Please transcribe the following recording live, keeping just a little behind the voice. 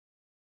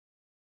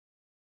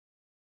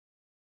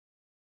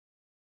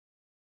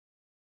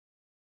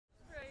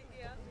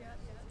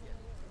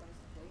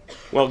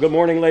Well, good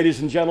morning, ladies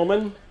and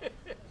gentlemen,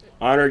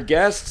 honored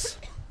guests,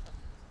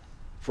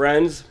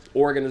 friends,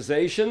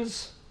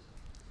 organizations.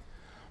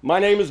 My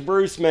name is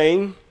Bruce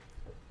Main.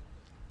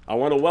 I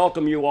want to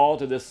welcome you all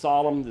to this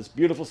solemn, this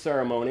beautiful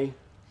ceremony,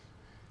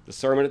 the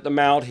Sermon at the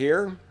Mount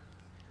here.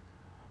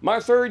 My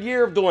third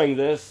year of doing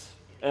this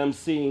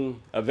emceeing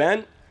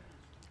event.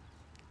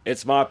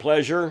 It's my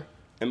pleasure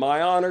and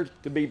my honor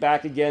to be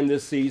back again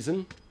this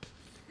season.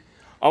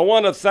 I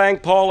want to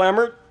thank Paul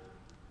Emmert.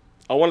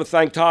 I want to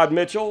thank Todd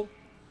Mitchell,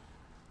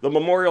 the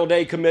Memorial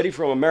Day Committee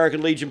from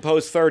American Legion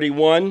Post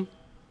 31,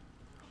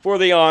 for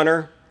the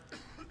honor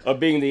of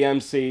being the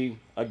MC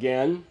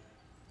again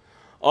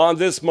on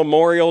this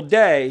Memorial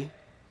Day,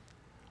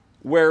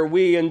 where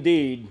we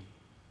indeed,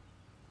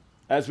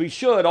 as we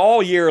should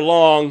all year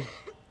long,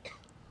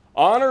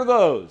 honor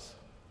those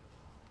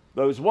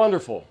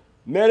wonderful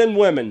men and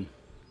women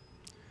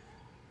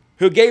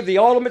who gave the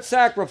ultimate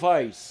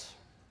sacrifice,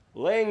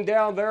 laying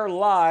down their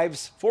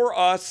lives for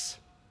us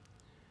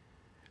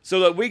so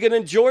that we can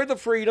enjoy the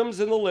freedoms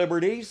and the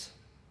liberties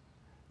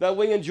that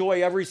we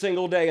enjoy every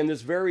single day in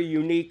this very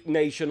unique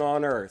nation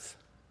on earth.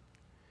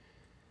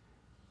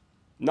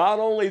 Not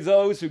only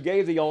those who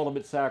gave the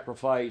ultimate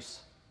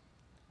sacrifice,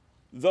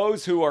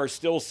 those who are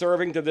still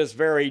serving to this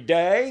very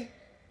day,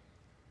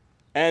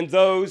 and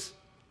those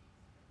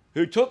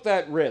who took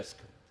that risk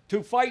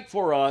to fight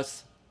for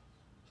us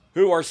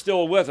who are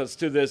still with us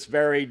to this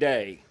very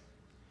day.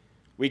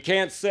 We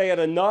can't say it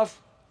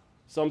enough.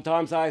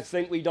 Sometimes I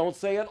think we don't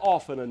say it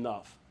often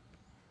enough.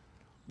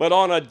 But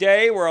on a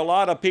day where a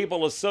lot of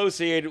people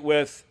associated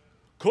with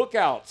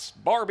cookouts,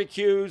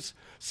 barbecues,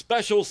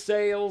 special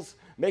sales,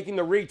 making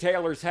the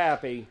retailers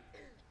happy,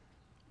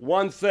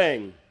 one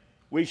thing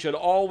we should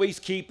always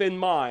keep in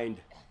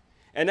mind,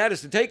 and that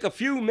is to take a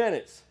few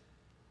minutes,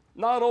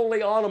 not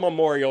only on a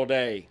Memorial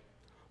Day,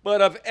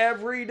 but of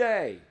every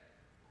day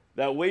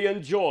that we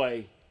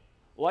enjoy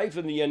life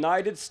in the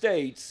United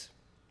States.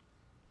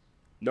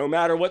 No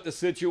matter what the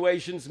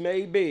situations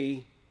may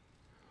be,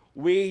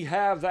 we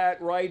have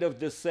that right of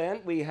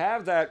dissent. We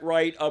have that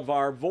right of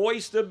our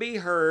voice to be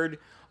heard,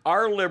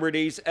 our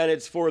liberties, and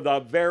it's for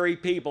the very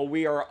people.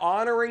 We are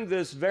honoring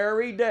this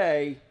very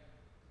day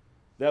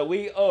that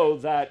we owe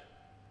that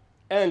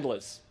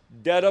endless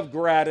debt of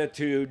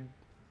gratitude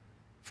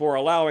for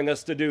allowing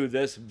us to do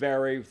this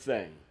very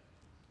thing.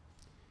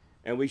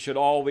 And we should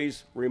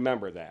always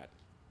remember that.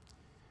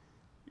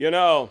 You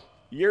know,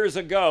 years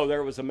ago,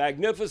 there was a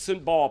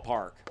magnificent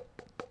ballpark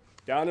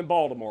down in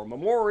Baltimore,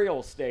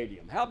 Memorial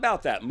Stadium. How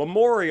about that?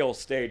 Memorial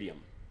Stadium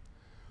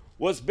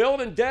was built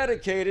and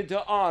dedicated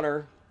to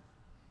honor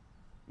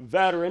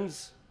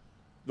veterans,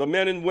 the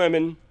men and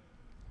women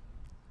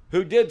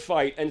who did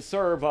fight and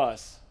serve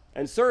us,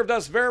 and served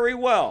us very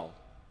well.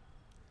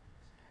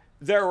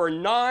 There were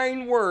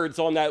 9 words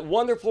on that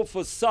wonderful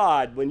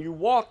facade when you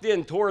walked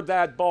in toward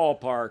that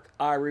ballpark.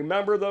 I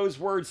remember those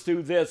words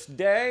to this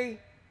day.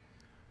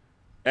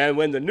 And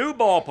when the new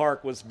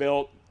ballpark was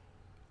built,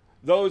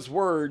 those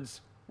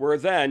words were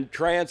then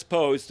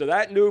transposed to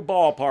that new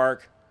ballpark.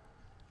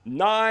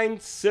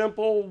 9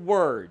 simple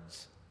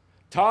words.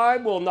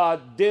 Time will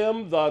not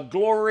dim the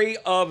glory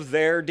of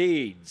their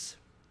deeds.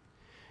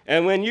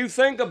 And when you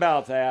think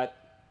about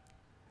that,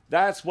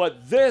 that's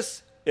what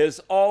this is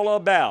all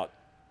about.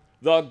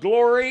 The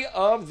glory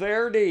of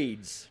their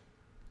deeds.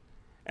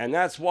 And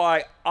that's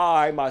why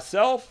I,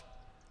 myself,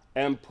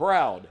 am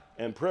proud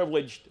and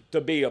privileged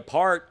to be a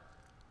part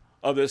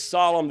of this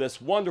solemn, this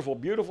wonderful,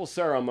 beautiful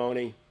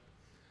ceremony,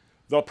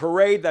 the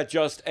parade that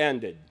just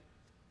ended.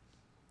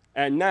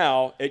 And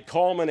now it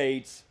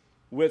culminates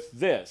with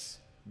this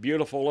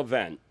beautiful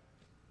event.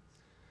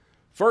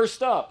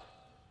 First up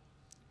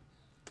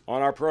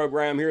on our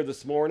program here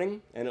this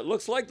morning, and it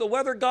looks like the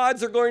weather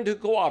gods are going to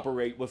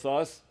cooperate with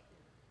us.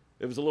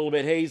 It was a little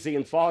bit hazy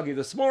and foggy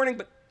this morning,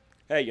 but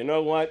hey, you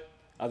know what?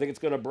 I think it's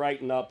going to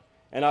brighten up,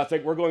 and I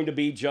think we're going to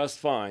be just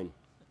fine.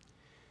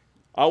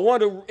 I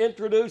want to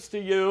introduce to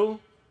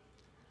you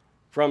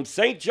from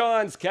St.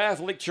 John's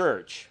Catholic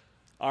Church,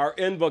 our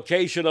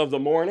invocation of the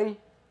morning,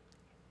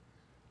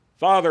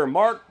 Father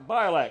Mark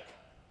Bilek.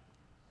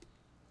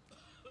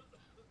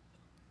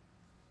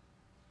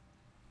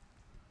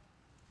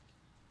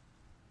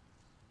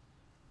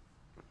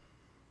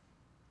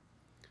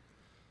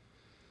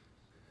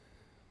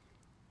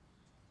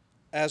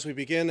 As we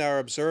begin our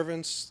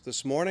observance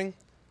this morning,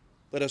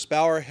 let us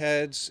bow our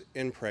heads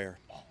in prayer.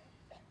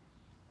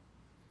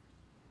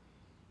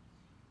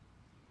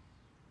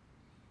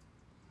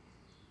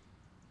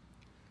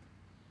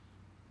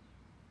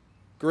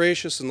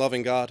 Gracious and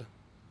loving God,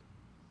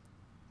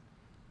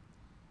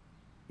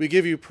 we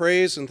give you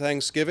praise and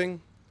thanksgiving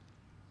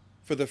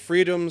for the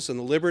freedoms and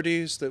the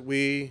liberties that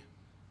we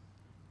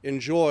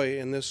enjoy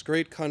in this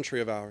great country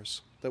of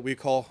ours that we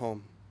call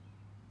home.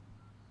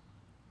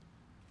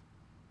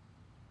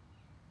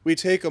 We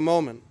take a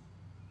moment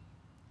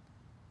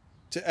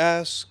to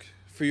ask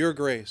for your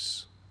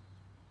grace,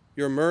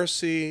 your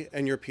mercy,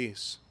 and your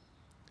peace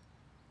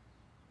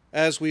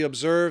as we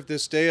observe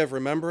this day of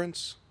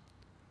remembrance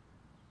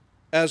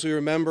as we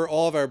remember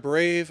all of our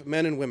brave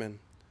men and women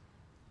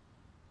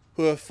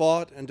who have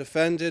fought and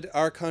defended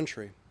our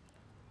country,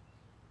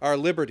 our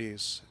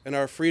liberties, and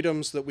our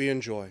freedoms that we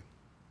enjoy.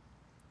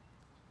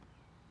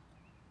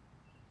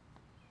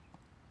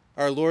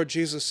 Our Lord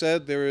Jesus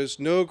said, "There is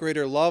no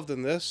greater love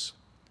than this,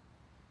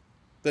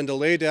 than to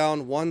lay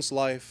down one's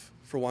life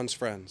for one's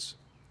friends."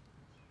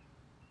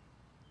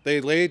 They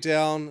laid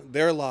down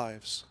their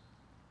lives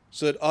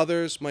so that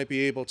others might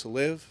be able to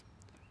live.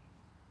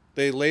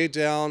 They laid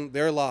down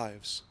their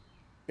lives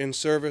in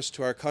service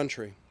to our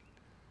country.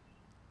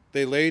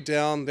 They laid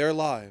down their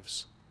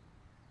lives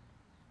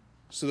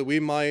so that we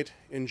might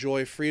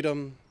enjoy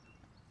freedom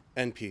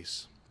and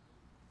peace.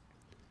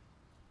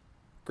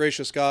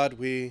 Gracious God,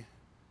 we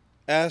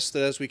ask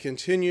that as we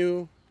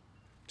continue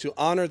to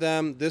honor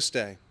them this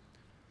day,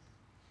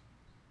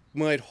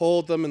 we might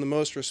hold them in the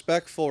most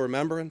respectful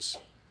remembrance,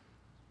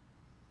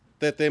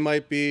 that they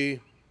might be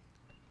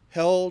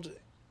held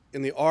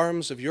in the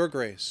arms of your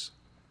grace,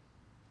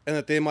 and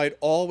that they might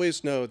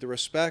always know the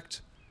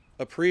respect,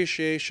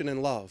 appreciation,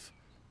 and love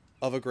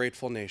of a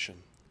grateful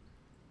nation.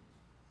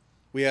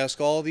 We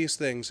ask all these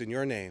things in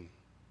your name.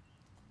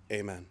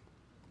 Amen.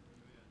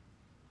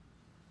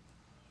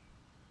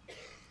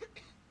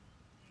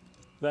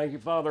 Thank you,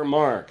 Father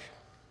Mark.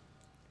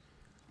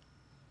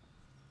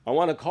 I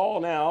want to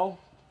call now,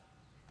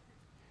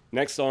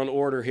 next on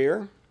order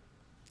here,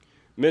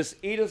 Miss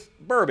Edith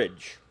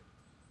Burbage.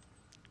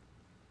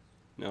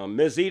 Now,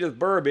 Miss Edith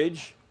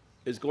Burbage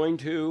is going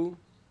to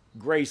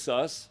grace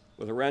us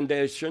with a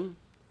rendition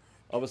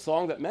of a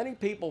song that many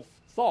people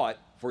thought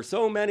for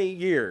so many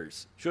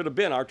years should have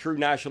been our true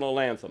national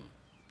anthem.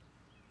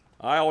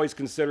 I always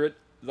consider it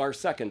our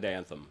second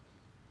anthem,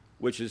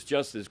 which is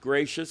just as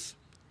gracious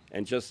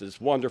and just as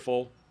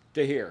wonderful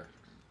to hear.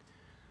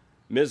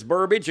 Ms.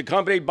 Burbage,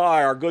 accompanied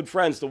by our good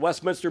friends, the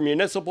Westminster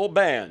Municipal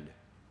Band,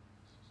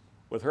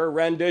 with her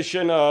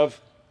rendition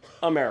of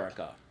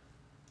America.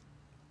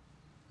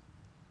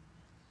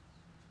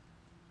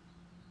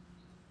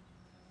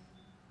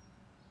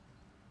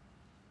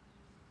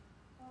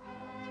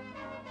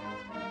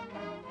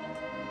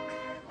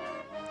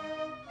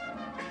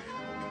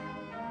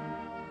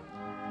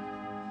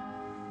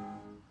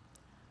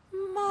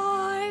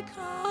 My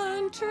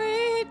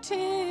country,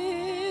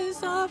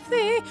 'tis of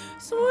thee,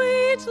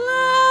 sweet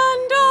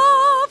land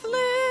of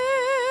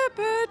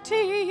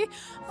liberty,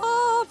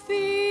 of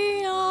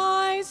thee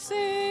I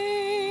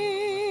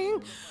sing.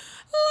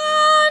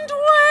 Land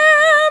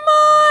where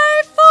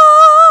my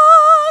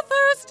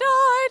fathers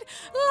died,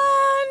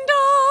 land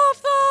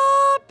of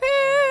the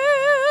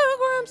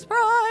Pilgrim's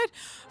pride,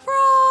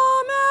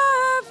 from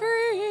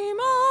every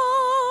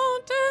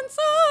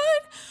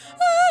mountainside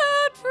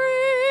let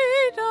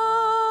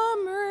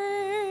freedom ring.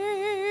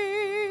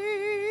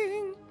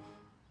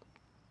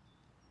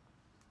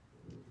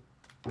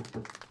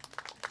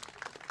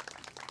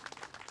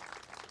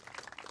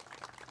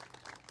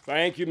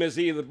 Thank you, Ms.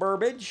 Edith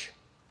Burbage.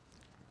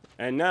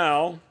 And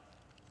now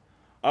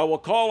I will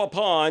call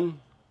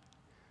upon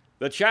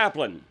the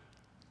chaplain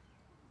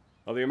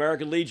of the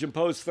American Legion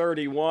Post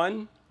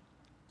 31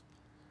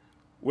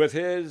 with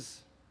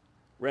his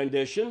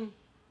rendition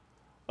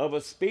of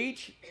a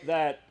speech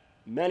that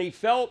many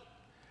felt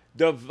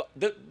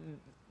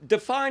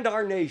defined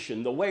our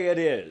nation the way it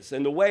is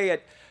and the way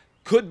it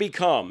could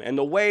become and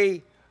the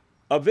way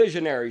a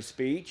visionary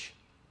speech.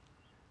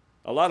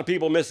 A lot of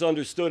people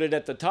misunderstood it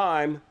at the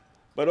time,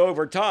 but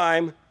over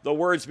time, the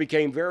words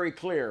became very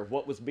clear of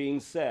what was being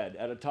said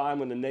at a time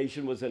when the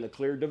nation was in a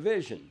clear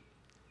division.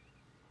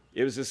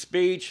 It was a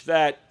speech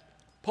that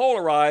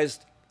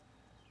polarized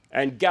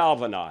and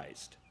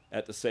galvanized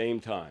at the same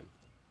time.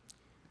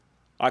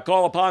 I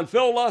call upon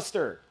Phil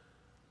Luster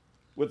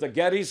with the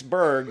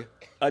Gettysburg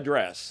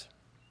Address.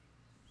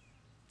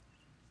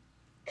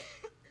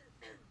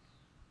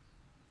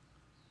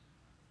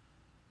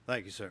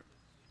 Thank you, sir.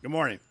 Good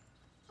morning.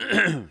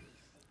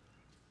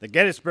 The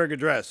Gettysburg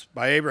Address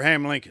by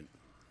Abraham Lincoln.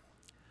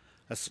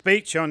 A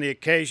speech on the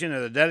occasion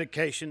of the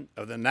dedication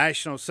of the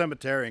National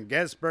Cemetery in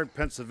Gettysburg,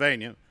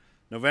 Pennsylvania,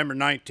 November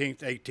 19,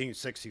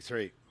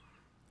 1863.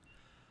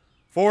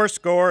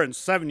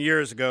 77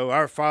 years ago,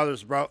 our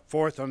fathers brought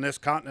forth on this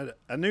continent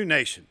a new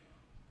nation,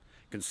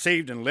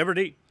 conceived in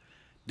liberty,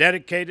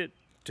 dedicated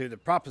to the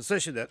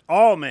proposition that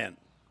all men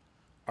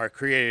are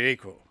created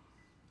equal.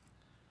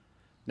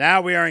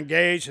 Now we are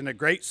engaged in a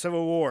great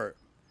civil war,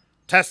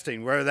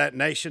 testing whether that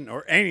nation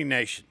or any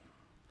nation,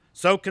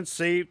 so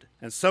conceived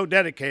and so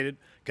dedicated,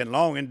 can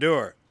long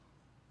endure.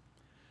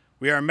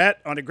 We are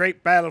met on the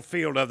great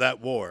battlefield of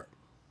that war.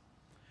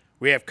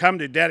 We have come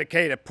to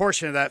dedicate a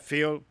portion of that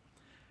field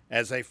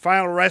as a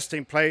final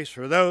resting place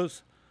for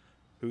those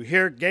who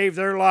here gave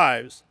their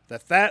lives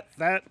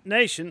that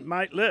nation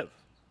might live.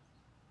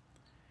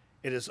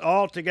 It is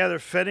altogether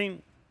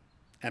fitting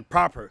and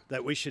proper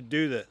that we should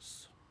do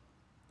this.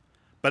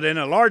 But in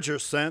a larger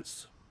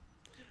sense,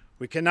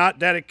 we cannot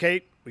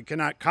dedicate, we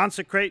cannot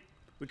consecrate,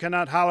 we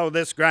cannot hallow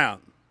this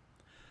ground.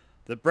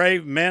 The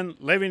brave men,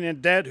 living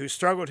and dead, who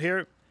struggled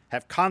here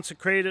have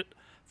consecrated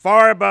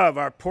far above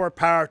our poor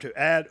power to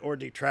add or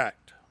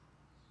detract.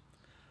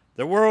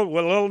 The world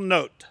will little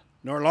note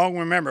nor long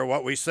remember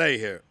what we say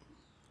here,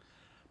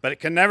 but it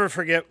can never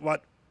forget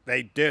what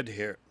they did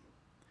here.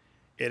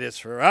 It is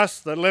for us,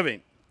 the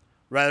living,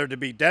 rather to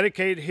be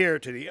dedicated here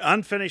to the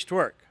unfinished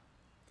work,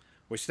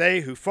 which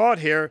they who fought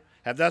here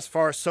have thus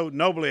far so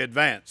nobly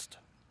advanced.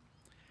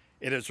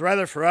 It is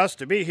rather for us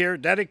to be here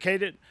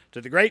dedicated to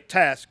the great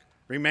task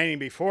remaining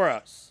before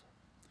us,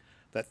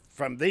 that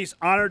from these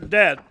honored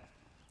dead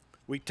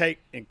we take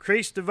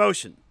increased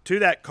devotion to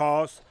that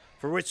cause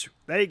for which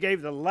they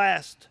gave the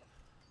last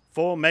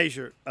full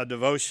measure of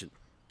devotion.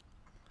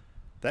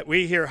 That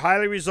we here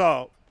highly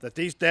resolve that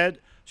these dead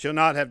shall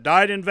not have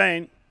died in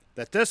vain,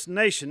 that this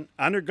nation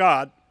under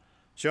God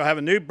shall have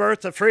a new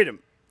birth of freedom,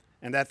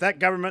 and that that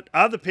government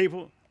of the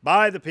people,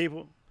 by the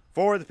people,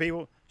 for the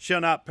people,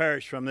 shall not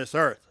perish from this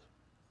earth.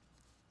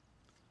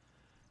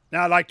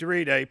 Now I'd like to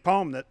read a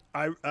poem that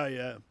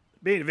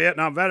being a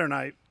Vietnam veteran,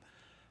 I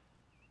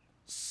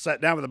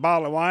sat down with a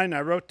bottle of wine.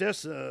 I wrote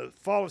this,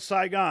 Fall of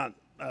Saigon,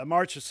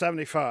 March of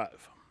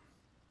 '75.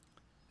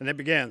 And it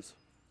begins.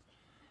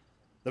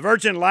 The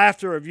virgin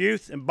laughter of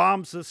youth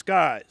embalms the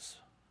skies.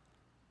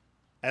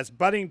 As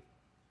budding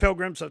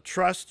pilgrims of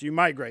trust you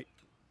migrate.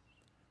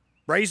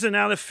 Brazen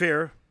out of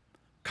fear,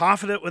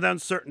 confident with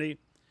uncertainty,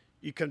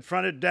 you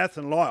confronted death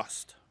and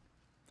lost.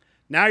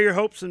 Now your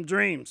hopes and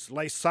dreams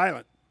lay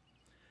silent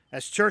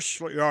as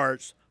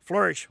churchyards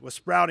flourish with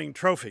sprouting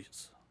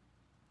trophies.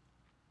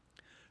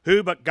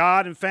 Who but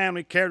God and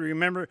family care to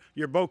remember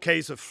your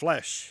bouquets of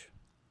flesh?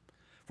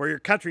 For your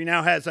country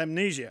now has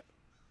amnesia.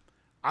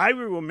 I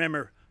will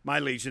remember my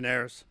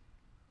legionnaires.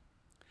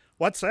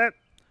 What's that?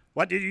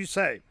 What did you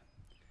say?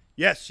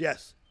 Yes,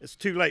 yes, it's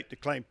too late to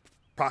claim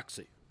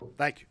proxy.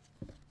 Thank you.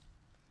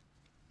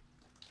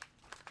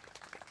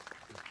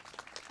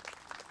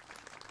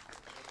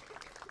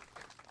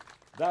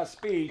 That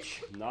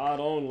speech, not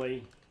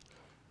only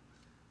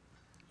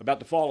about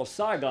the fall of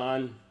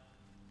Saigon,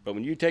 but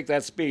when you take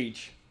that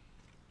speech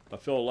by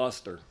Phil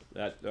Luster,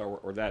 that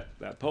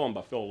poem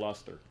by Phil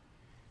Luster,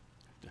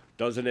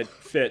 doesn't it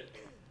fit,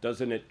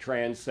 doesn't it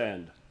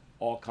transcend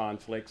all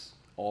conflicts,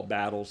 all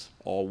battles,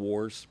 all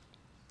wars?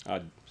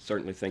 I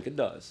certainly think it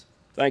does.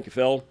 Thank you,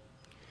 Phil.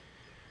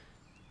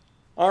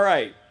 All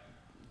right,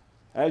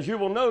 as you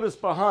will notice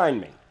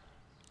behind me,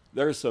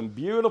 there's some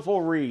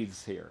beautiful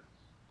wreaths here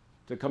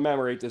to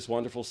commemorate this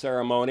wonderful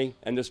ceremony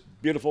and this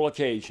beautiful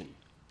occasion.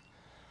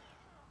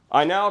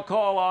 I now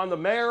call on the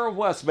Mayor of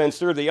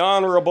Westminster, the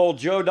Honorable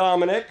Joe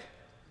Dominic,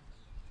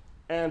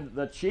 and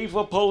the Chief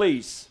of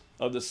Police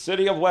of the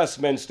City of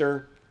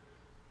Westminster,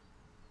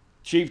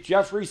 Chief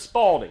Jeffrey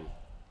Spaulding,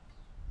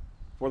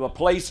 for the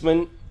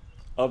placement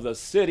of the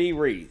city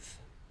wreath.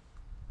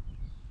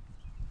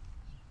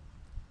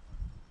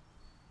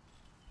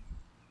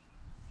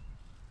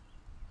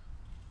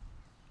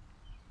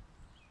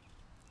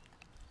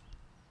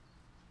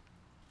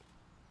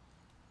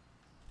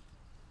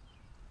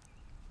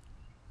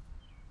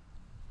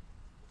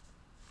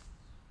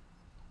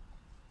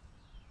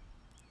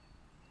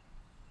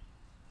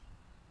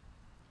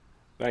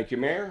 Thank you,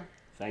 Mayor.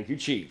 Thank you,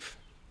 Chief.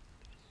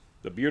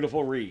 The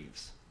beautiful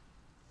wreaths,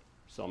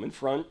 some in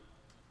front,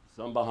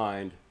 some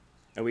behind,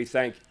 and we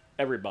thank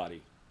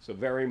everybody so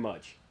very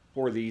much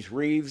for these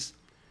wreaths,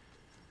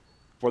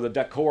 for the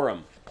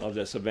decorum of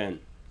this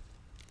event.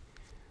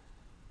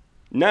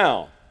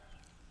 Now,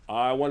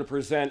 I want to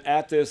present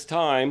at this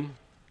time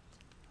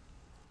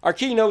our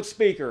keynote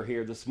speaker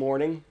here this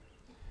morning,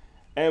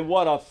 and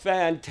what a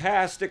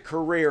fantastic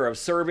career of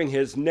serving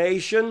his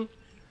nation,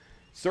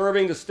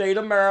 serving the state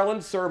of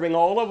Maryland, serving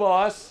all of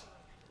us,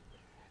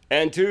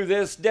 and to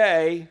this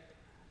day,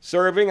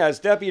 serving as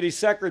Deputy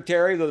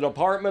Secretary of the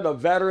Department of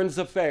Veterans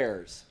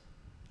Affairs.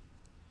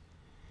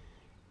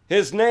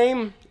 His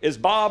name is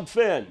Bob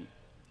Finn.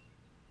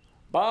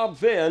 Bob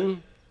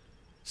Finn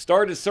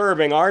started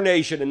serving our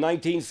nation in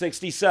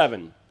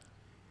 1967.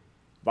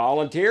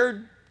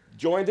 Volunteered,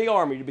 joined the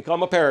Army to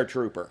become a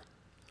paratrooper.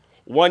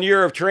 1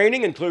 year of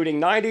training, including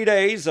 90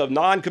 days of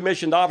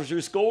non-commissioned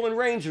officer school and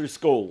ranger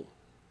school.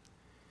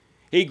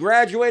 He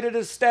graduated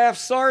as staff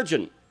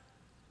sergeant.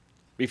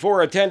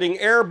 Before attending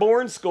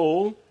airborne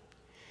school,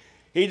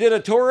 he did a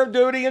tour of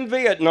duty in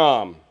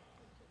Vietnam,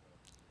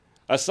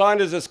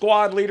 assigned as a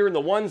squad leader in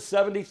the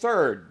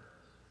 173rd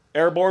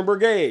Airborne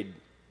Brigade.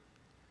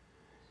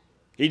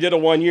 He did a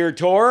 1-year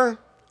tour,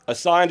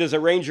 assigned as a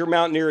Ranger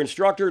Mountaineer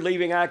instructor,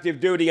 leaving active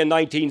duty in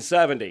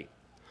 1970.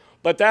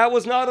 But that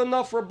was not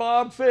enough for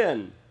Bob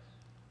Finn.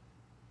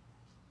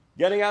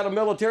 Getting out of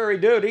military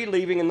duty,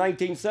 leaving in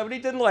 1970,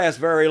 didn't last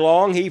very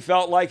long. He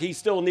felt like he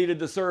still needed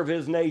to serve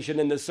his nation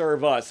and to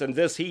serve us, and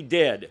this he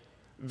did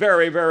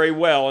very, very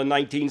well in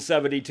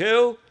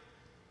 1972.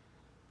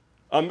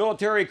 A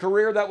military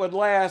career that would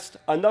last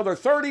another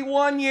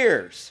 31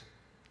 years.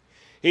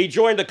 He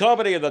joined the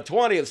company of the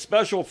 20th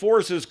Special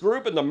Forces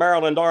Group in the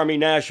Maryland Army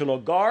National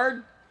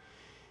Guard.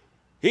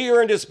 He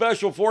earned his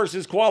Special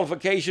Forces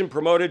qualification,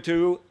 promoted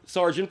to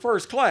Sergeant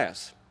First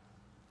Class.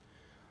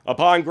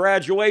 Upon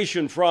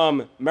graduation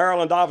from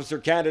Maryland Officer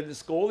Candidate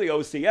School, the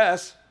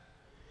OCS,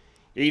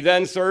 he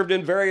then served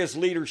in various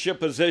leadership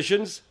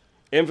positions: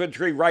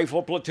 infantry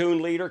rifle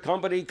platoon leader,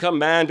 company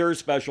commander,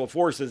 Special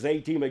Forces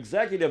A-Team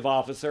executive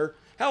officer.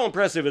 How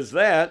impressive is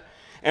that?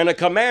 And a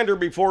commander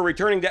before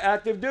returning to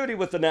active duty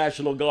with the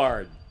National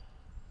Guard.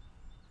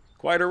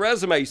 Quite a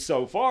resume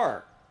so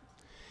far.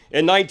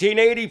 In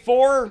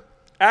 1984,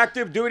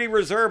 active duty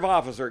reserve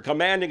officer,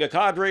 commanding a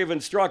cadre of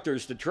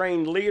instructors to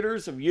train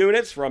leaders of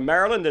units from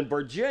Maryland and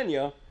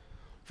Virginia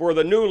for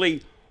the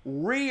newly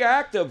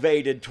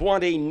reactivated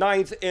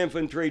 29th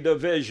Infantry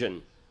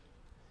Division.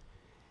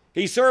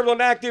 He served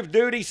on active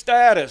duty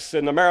status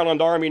in the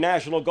Maryland Army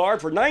National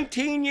Guard for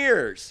 19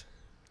 years,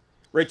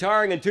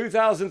 retiring in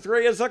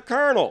 2003 as a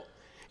colonel,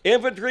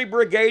 infantry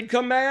brigade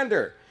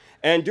commander.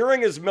 And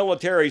during his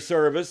military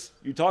service,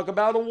 you talk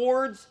about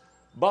awards,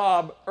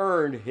 Bob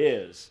earned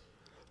his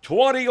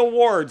 20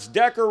 awards,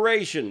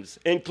 decorations,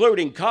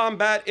 including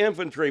Combat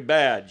Infantry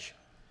Badge,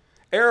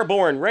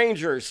 Airborne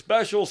Ranger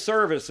Special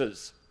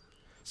Services,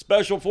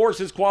 Special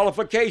Forces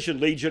Qualification,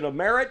 Legion of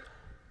Merit,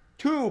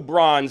 2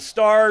 Bronze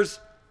Stars,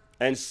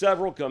 and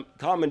several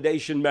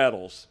commendation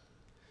medals.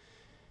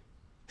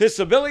 His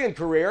civilian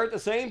career at the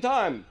same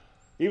time,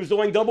 he was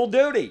doing double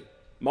duty,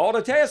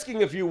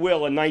 multitasking, if you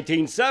will. In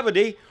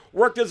 1970,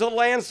 worked as a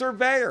land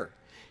surveyor.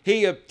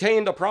 He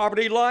obtained a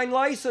property line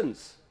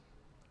license.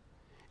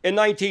 In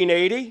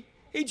 1980,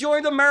 he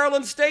joined the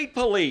Maryland State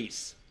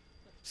Police,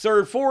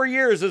 served 4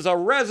 years as a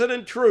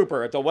resident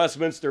trooper at the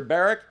Westminster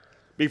Barrack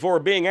before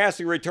being asked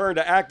to return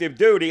to active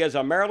duty as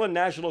a Maryland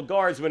National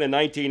Guardsman in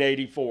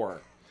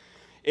 1984.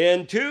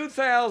 In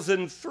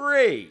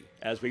 2003,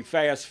 as we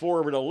fast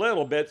forward a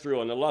little bit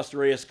through an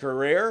illustrious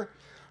career,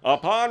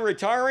 upon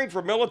retiring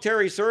from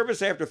military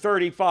service after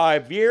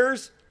 35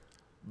 years,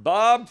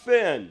 Bob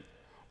Finn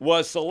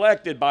was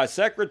selected by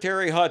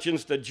Secretary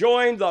Hutchins to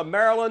join the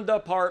Maryland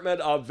Department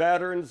of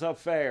Veterans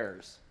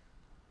Affairs.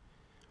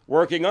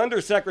 Working under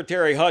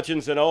Secretary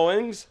Hutchins and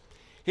Owings,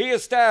 he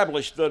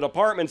established the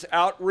department's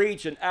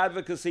outreach and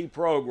advocacy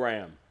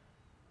program.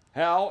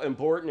 How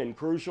important and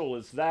crucial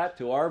is that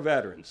to our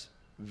veterans?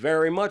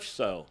 Very much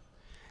so.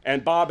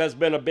 And Bob has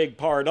been a big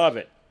part of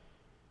it.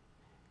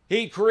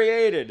 He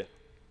created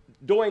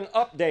doing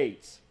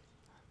updates,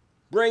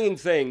 bringing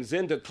things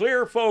into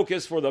clear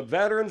focus for the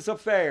Veterans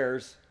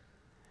Affairs,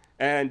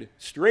 and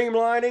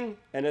streamlining,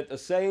 and at the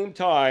same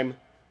time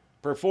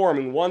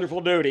performing wonderful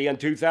duty. In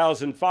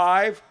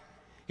 2005,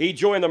 he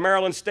joined the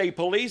Maryland State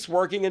Police,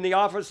 working in the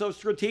Office of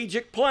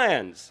Strategic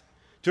Plans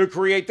to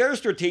create their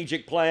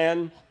strategic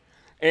plan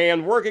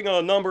and working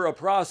on a number of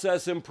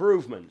process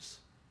improvements.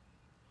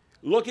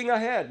 Looking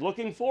ahead,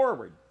 looking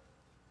forward,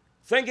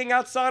 thinking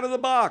outside of the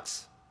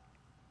box.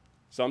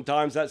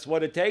 Sometimes that's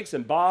what it takes,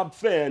 and Bob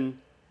Finn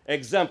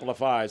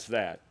exemplifies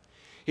that.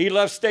 He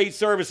left state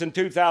service in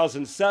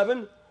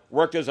 2007,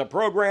 worked as a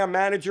program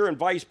manager and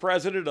vice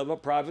president of a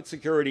private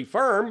security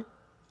firm,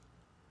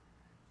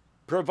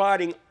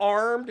 providing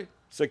armed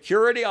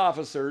security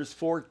officers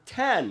for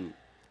 10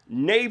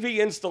 Navy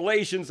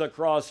installations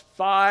across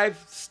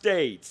 5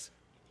 states.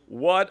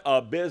 What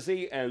a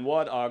busy and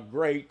what a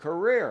great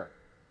career.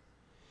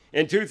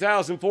 In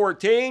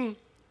 2014,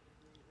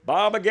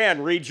 Bob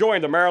again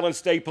rejoined the Maryland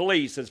State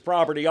Police as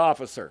property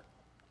officer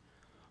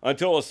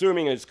until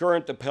assuming his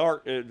current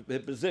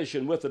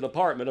position with the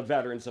Department of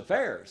Veterans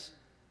Affairs.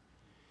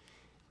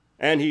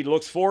 And he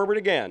looks forward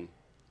again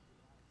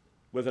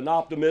with an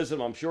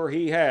optimism I'm sure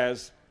he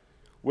has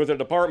with the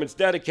department's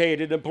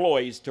dedicated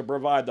employees to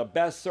provide the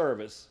best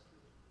service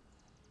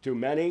to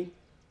many,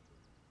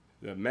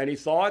 the many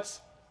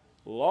thoughts,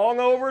 long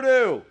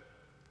overdue,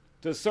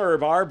 to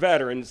serve our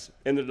veterans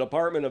in the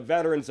Department of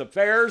Veterans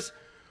Affairs.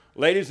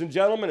 Ladies and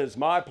gentlemen, it's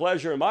my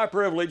pleasure and my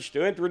privilege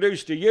to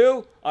introduce to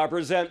you, I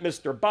present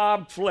Mr.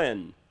 Bob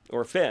Flynn,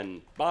 or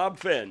Finn, Bob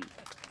Finn.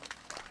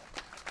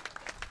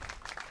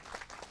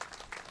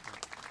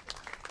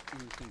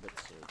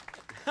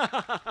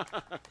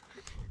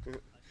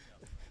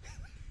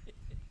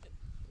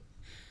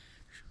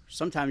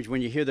 Sometimes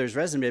when you hear those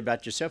resumes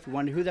about yourself, you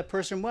wonder who that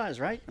person was,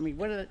 right? I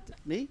mean,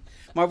 me?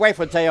 My wife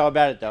will tell you all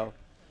about it, though.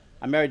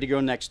 I married the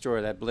girl next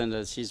door, that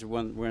Belinda. She's the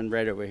one wearing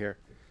red over here.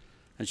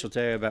 And she'll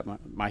tell you about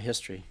my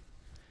history.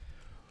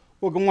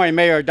 Well, good morning,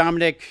 Mayor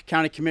Dominic,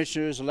 County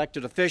Commissioners,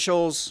 elected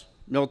officials,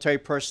 military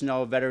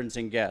personnel, veterans,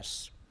 and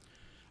guests.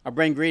 I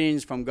bring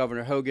greetings from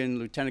Governor Hogan,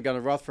 Lieutenant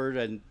Governor Rutherford,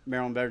 and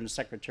Maryland Veterans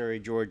Secretary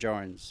George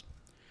Owens.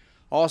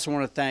 I also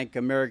want to thank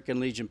American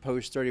Legion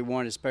Post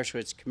 31, especially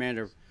its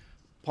commander,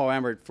 Paul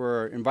Emmert,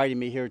 for inviting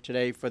me here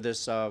today for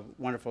this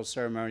wonderful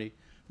ceremony.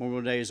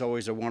 Memorial Day is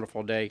always a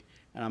wonderful day,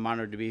 and I'm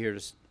honored to be here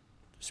this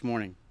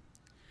morning.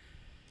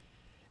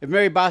 If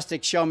Mary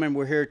Bostic Shellman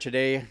were here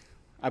today,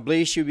 I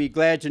believe she would be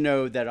glad to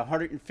know that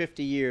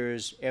 150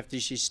 years after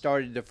she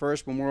started the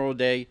first Memorial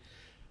Day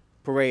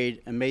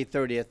parade on May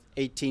 30th,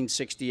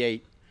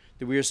 1868,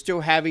 that we are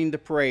still having the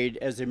parade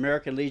as the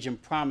American Legion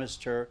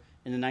promised her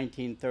in the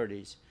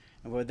 1930s.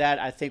 And with that,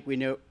 I think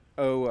we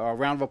owe a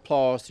round of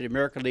applause to the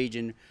American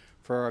Legion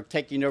for for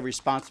taking over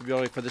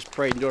responsibility for this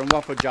parade and doing a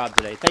wonderful job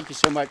today. Thank you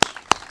so much,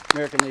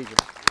 American Legion.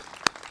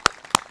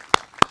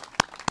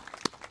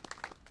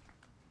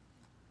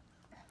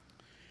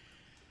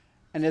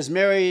 And as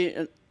Mary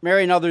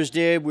and others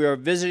did, we are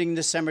visiting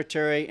the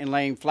cemetery and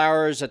laying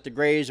flowers at the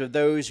graves of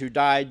those who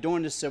died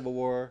during the Civil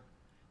War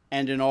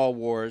and in all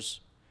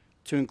wars,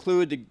 to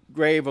include the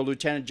grave of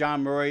Lieutenant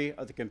John Murray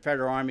of the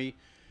Confederate Army,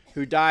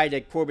 who died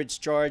at Corbett's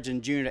Charge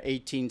in June of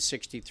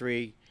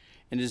 1863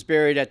 and is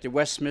buried at the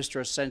Westminster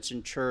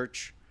Ascension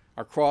Church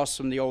across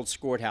from the old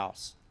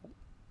courthouse.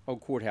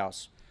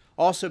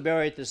 Also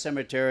buried at the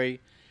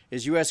cemetery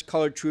is U.S.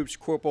 Colored Troops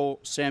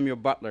Corporal Samuel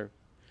Butler,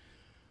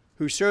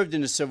 who served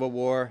in the Civil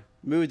War,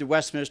 moved to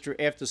Westminster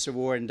after the Civil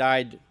War, and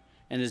died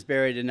and is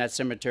buried in that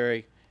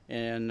cemetery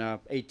in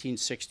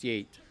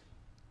 1868.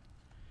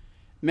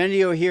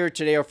 Many of you here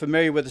today are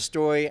familiar with the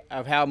story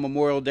of how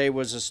Memorial Day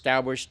was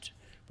established,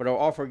 but I'll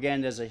offer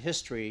again as a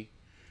history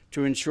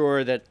to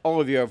ensure that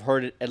all of you have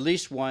heard it at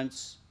least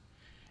once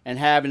and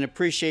have an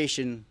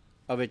appreciation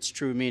of its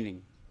true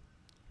meaning.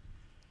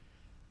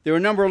 There are a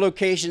number of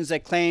locations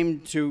that claim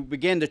to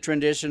begin the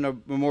tradition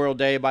of Memorial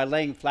Day by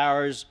laying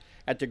flowers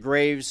at the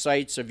grave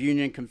sites of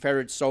Union and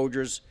Confederate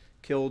soldiers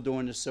killed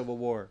during the Civil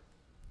War.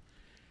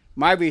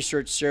 My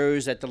research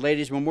shows that the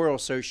Ladies Memorial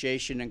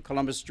Association in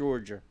Columbus,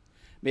 Georgia,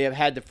 may have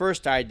had the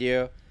first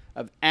idea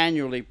of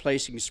annually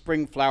placing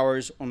spring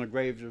flowers on the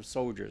graves of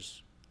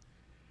soldiers.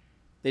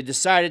 They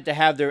decided to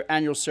have their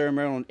annual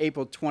ceremony on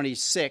April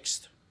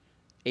 26,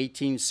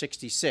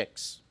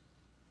 1866.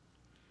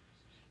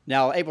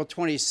 Now, April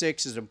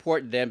 26 is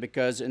important then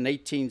because in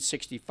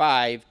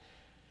 1865,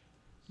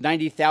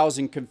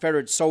 90,000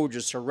 Confederate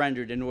soldiers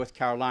surrendered in North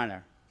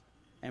Carolina.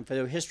 And for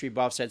the history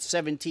buffs, that's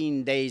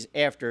 17 days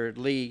after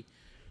Lee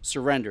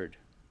surrendered.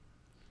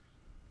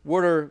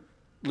 Waterloo,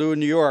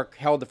 New York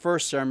held the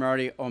first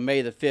ceremony on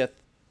May the 5th,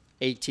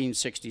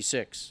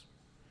 1866.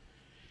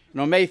 And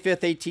on May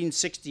 5th,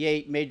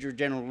 1868, Major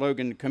General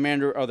Logan,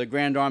 commander of the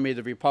Grand Army of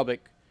the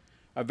Republic,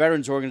 a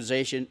veterans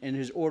organization, in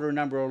his order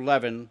number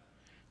 11,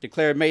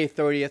 declared May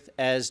 30th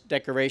as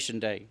Decoration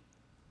Day,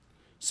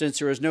 since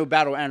there was no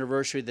battle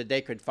anniversary that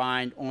they could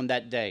find on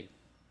that day.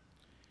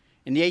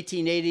 In the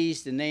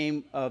 1880s, the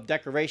name of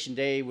Decoration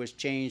Day was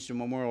changed to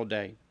Memorial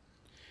Day.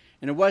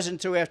 And it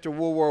wasn't until after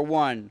World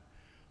War I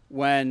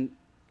when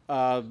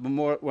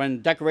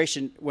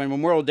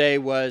Memorial Day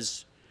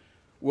was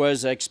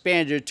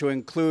expanded to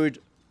include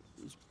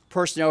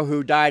personnel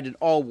who died in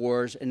all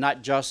wars and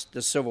not just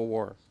the Civil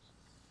War.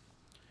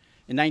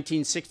 In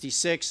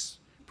 1966,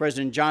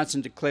 President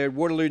Johnson declared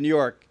Waterloo, New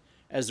York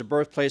as the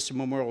birthplace of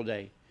Memorial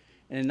Day.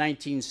 And in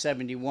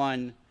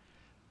 1971,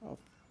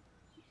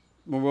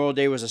 Memorial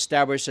Day was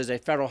established as a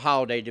federal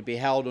holiday to be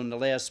held on the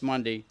last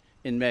Monday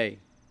in May.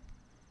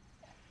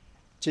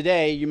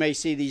 Today, you may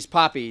see these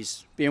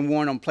poppies being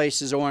worn on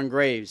places or on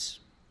graves.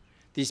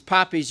 These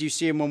poppies you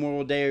see on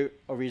Memorial Day are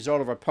a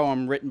result of a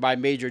poem written by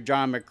Major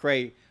John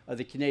McCrae of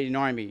the Canadian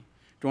Army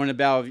during the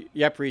Battle of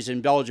Ypres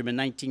in Belgium in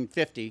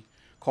 1950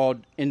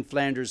 called In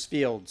Flanders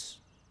Fields.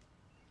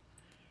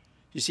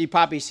 You see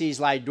poppy seeds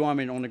lie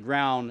dormant on the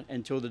ground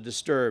until they're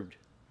disturbed.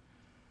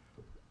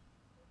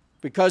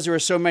 Because there were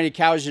so many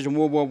casualties in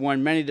World War I,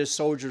 many of the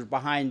soldiers were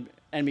behind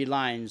enemy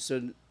lines.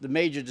 So the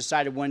major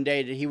decided one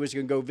day that he was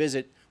going to go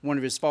visit one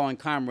of his fallen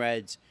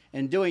comrades.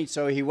 In doing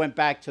so, he went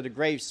back to the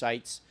grave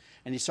sites,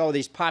 and he saw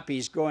these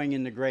poppies growing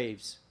in the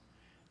graves.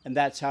 And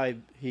that's how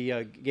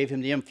he gave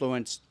him the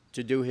influence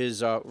to do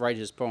his, write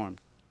his poem.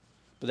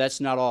 But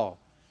that's not all.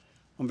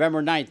 On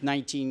November 9th,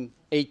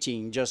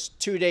 1918, just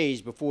 2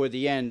 days before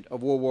the end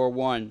of World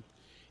War I,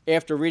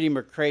 after reading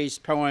McCrae's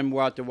poem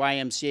while at the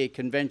YMCA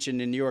convention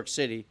in New York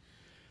City,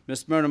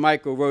 Miss Myrna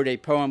Michael wrote a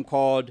poem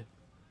called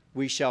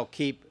We Shall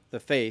Keep the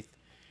Faith,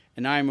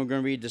 and I'm going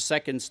to read the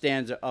second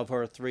stanza of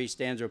her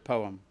three-stanza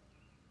poem.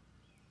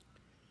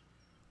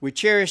 We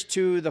cherish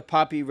too the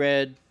poppy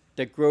red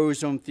that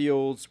grows on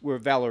fields where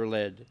valor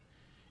led.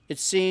 It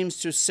seems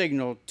to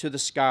signal to the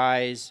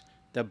skies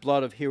that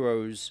blood of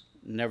heroes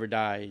never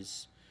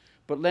dies,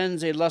 but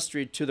lends a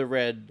lustre to the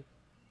red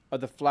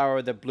of the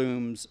flower that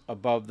blooms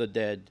above the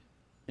dead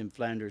in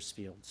Flanders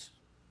fields.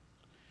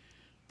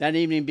 That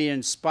evening, being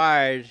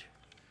inspired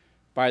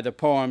by the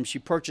poem, she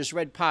purchased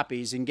red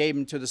poppies and gave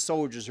them to the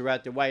soldiers who were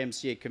at the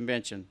YMCA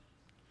convention.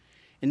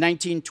 In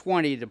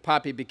 1920, the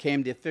poppy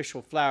became the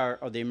official flower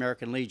of the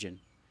American Legion.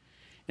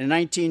 In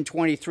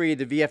 1923,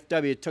 the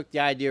VFW took the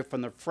idea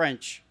from the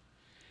French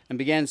and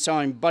began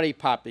selling buddy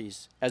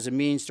poppies as a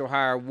means to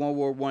hire World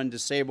War I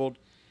disabled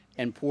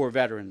and poor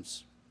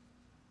veterans.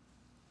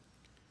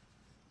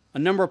 A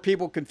number of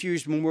people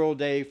confused Memorial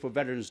Day for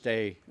Veterans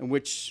Day,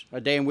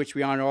 a day in which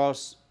we honor all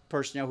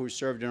personnel who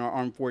served in our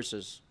armed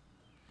forces.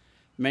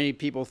 Many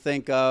people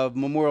think of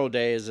Memorial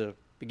Day as the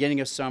beginning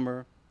of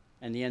summer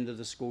and the end of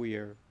the school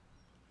year.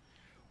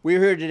 We're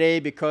here today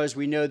because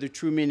we know the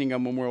true meaning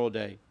of Memorial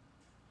Day,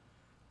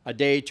 a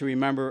day to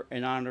remember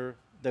and honor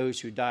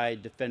those who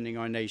died defending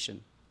our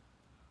nation.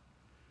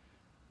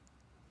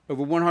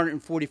 over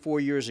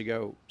 144 years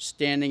ago,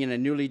 standing in a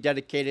newly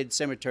dedicated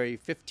cemetery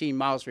 15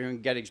 miles from here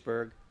in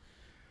Gettysburg,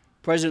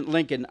 President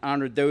Lincoln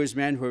honored those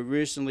men who had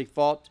recently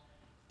fought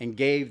and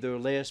gave their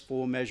last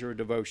full measure of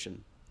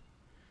devotion.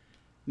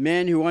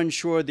 Men who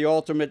unsure the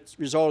ultimate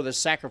result of the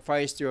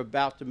sacrifice they're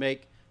about to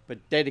make,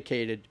 but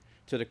dedicated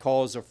to the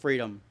cause of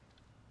freedom.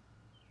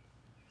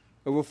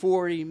 Over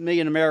 40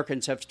 million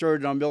Americans have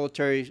served in our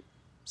military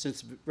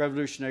since the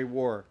Revolutionary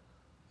War,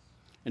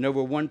 and over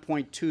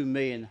 1.2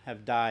 million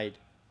have died.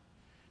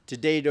 To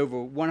date, over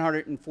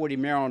 140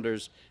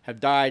 Marylanders have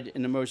died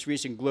in the most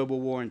recent global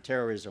war on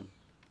terrorism.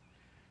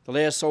 The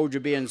last soldier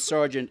being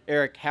Sergeant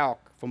Eric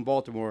Houck from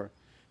Baltimore,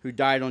 who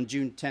died on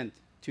June 10,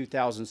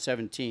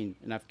 2017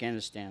 in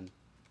Afghanistan.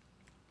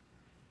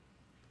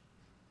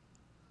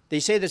 They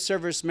say that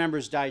service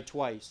members die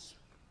twice,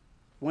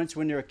 once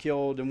when they're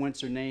killed and once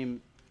their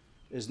name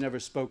is never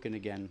spoken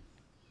again.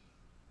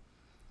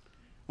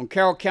 On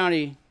Carroll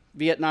County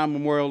Vietnam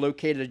Memorial,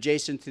 located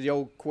adjacent to the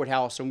old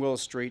courthouse on Willow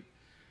Street,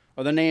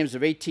 are the names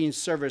of 18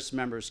 service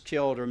members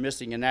killed or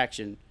missing in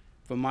action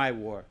from my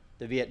war,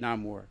 the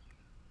Vietnam War.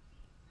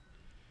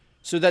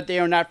 So that they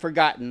are not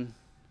forgotten,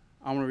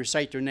 I want to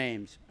recite their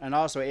names. And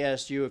also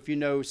ask you, if you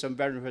know some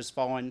veteran who has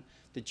fallen,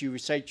 that you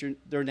recite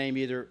their name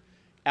either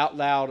out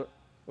loud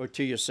or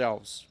to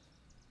yourselves.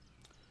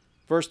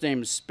 First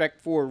name is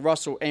Spec 4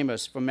 Russell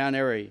Amos from Mount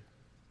Airy.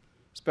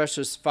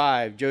 Specialist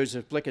 5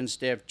 Joseph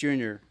Blickenstaff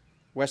Jr.,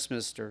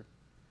 Westminster.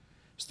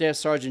 Staff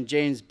Sergeant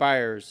James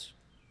Byers,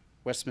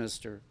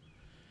 Westminster.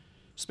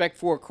 Spec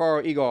 4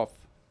 Carl Egoff,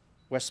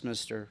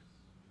 Westminster.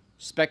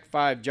 Spec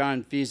 5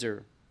 John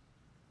Fieser,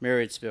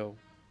 Marriottsville.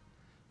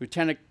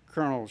 Lieutenant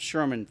Colonel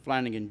Sherman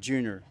Flanagan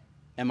Jr.,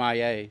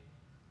 MIA,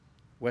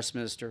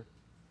 Westminster.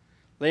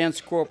 Lance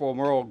Corporal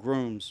Merle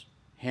Grooms,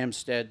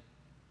 Hampstead.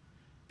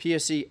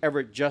 PFC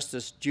Everett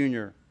Justice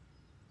Jr.,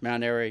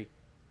 Mount Airy.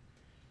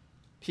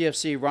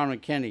 PFC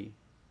Ronald Kenny,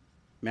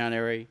 Mount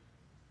Airy.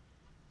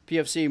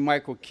 PFC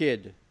Michael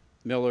Kidd,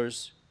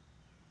 Millers.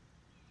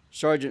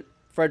 Sergeant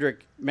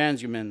Frederick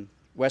Mansman,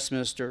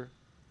 Westminster.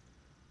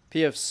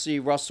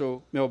 PFC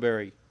Russell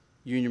Milbury,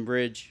 Union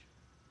Bridge.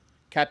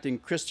 Captain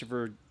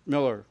Christopher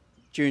Miller,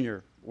 Jr.,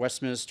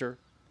 Westminster.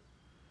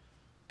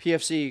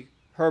 PFC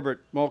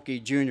Herbert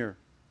Mulkey, Jr.,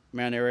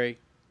 Mount Airy.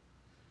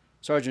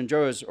 Sergeant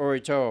Joas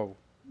Orito,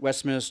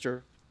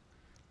 Westminster.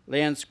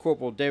 Lance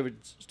Corporal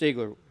David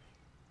Stiegler,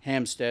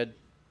 Hampstead.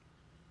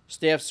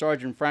 Staff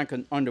Sergeant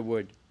Franklin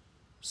Underwood,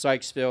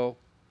 Sykesville.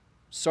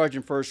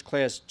 Sergeant First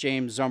Class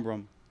James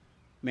Zumbrum,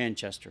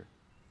 Manchester.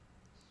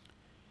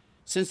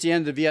 Since the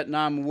end of the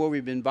Vietnam War,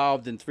 we've been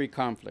involved in 3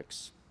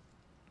 conflicts.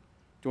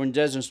 During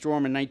Desert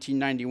Storm in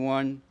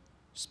 1991,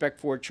 Spec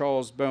 4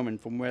 Charles Bowman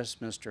from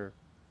Westminster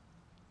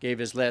gave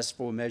his last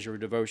full measure of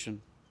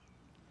devotion.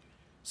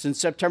 Since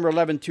September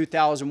 11,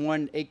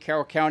 2001, 8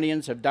 Carroll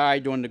Countyans have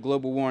died during the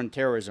global war on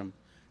terrorism,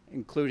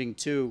 including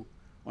 2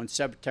 on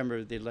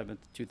September the 11th,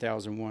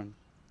 2001.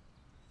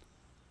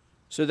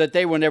 So that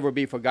they will never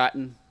be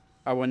forgotten,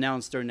 I will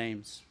announce their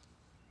names.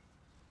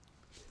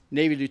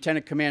 Navy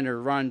Lieutenant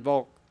Commander Ron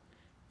Volk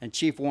and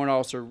Chief Warrant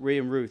Officer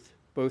William Ruth,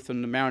 both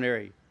from the Mount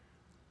Airy,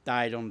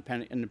 died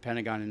in the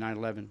Pentagon in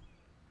 9/11.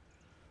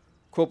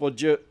 Corporal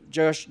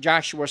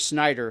Joshua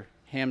Snyder,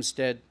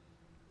 Hampstead.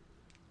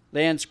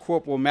 Lance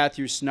Corporal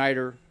Matthew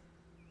Snyder,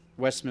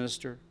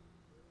 Westminster.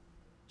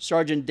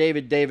 Sergeant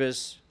David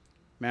Davis,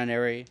 Mount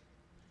Airy.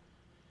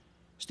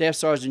 Staff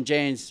Sergeant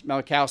James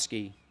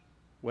Malakowski,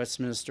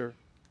 Westminster.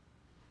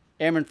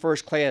 Airman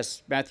First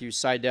Class Matthew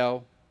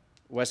Seidel,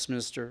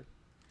 Westminster.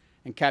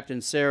 And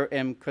Captain Sarah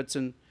M.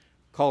 Critson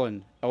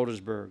Cullen,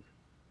 Eldersburg.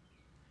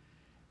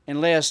 And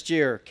last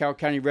year, Carroll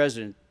County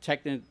resident,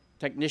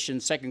 Technician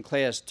Second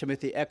Class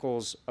Timothy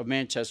Eccles of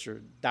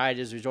Manchester died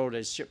as a result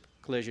of a ship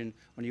collision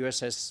on the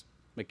USS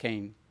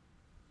McCain.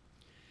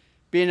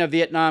 Being a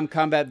Vietnam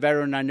combat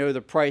veteran, I know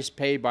the price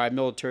paid by our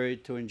military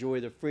to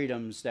enjoy the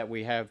freedoms that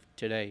we have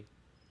today.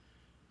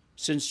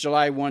 Since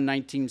July 1,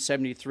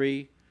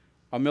 1973,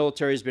 our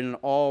military has been an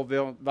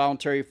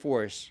all-voluntary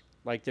force,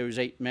 like those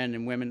 8 men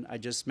and women I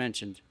just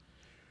mentioned,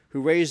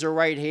 who raised their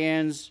right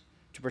hands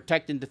to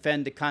protect and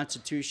defend the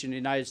Constitution of the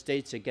United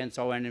States against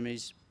all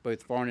enemies,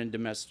 both foreign and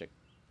domestic,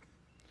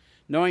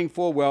 knowing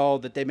full well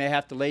that they may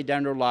have to lay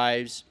down their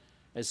lives,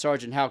 as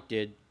Sergeant Houck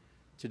did,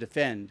 to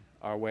defend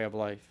our way of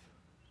life.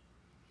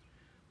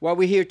 While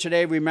we here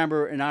today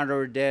remember and honor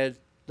our dead,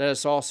 let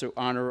us also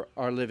honor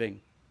our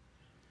living.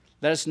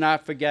 Let us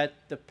not forget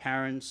the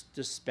parents,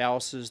 the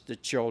spouses, the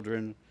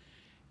children,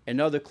 and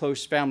other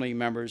close family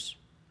members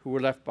who were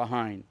left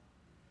behind.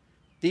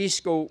 These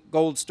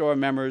Gold Star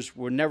members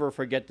will never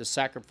forget the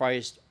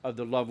sacrifice of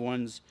the loved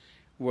ones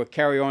who will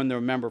carry on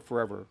their member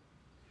forever.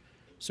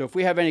 So if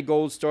we have any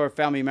Gold Star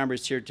family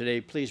members here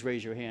today, please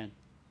raise your hand.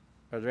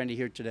 Are there any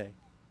here today?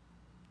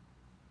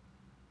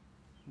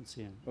 Let's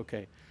see.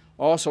 Okay.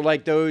 Also,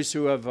 like those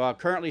who have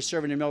currently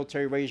served in the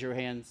military, raise your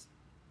hands.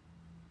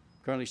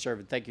 Currently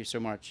serving. Thank you so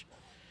much.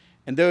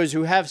 And those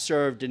who have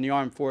served in the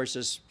armed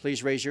forces,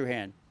 please raise your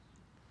hand.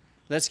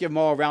 Let's give them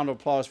all a round of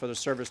applause for their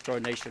service to our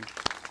nation.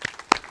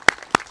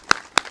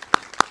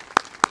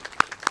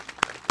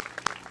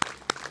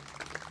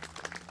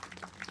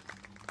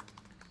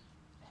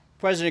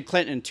 President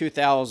Clinton in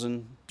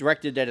 2000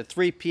 directed that at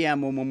 3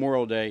 p.m. on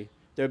Memorial Day,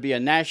 there would be a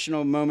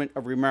national moment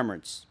of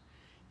remembrance,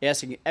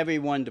 asking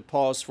everyone to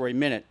pause for a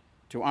minute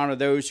to honor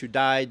those who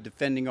died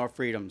defending our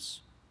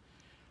freedoms.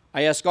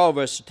 I ask all of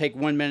us to take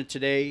 1 minute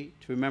today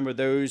to remember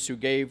those who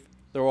gave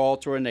their all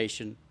to our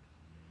nation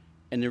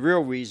and the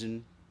real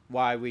reason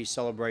why we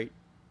celebrate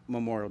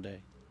Memorial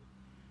Day.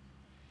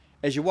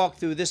 As you walk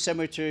through this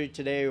cemetery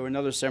today or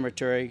another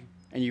cemetery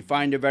and you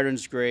find a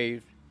veteran's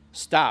grave,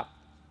 stop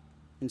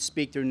and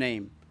speak their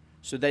name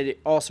so that it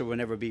also will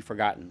never be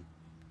forgotten.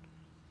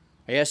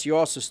 I ask you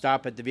also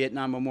stop at the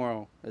Vietnam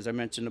Memorial, as I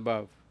mentioned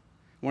above.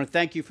 I want to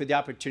thank you for the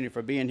opportunity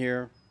for being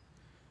here,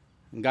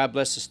 and God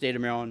bless the state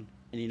of Maryland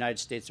and the United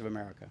States of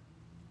America.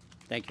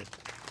 Thank you.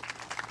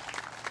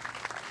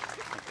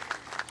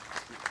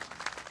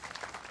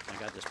 I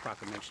got this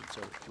proclamation,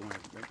 so if you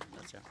want to read it,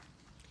 that's out.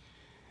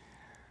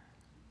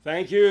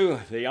 Thank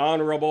you, the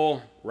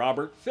Honorable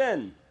Robert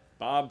Finn,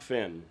 Bob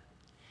Finn.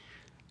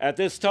 At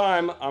this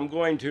time, I'm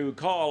going to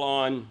call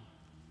on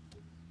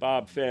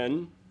Bob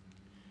Finn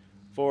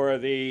for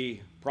the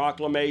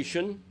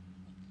proclamation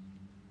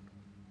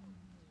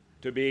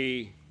to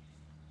be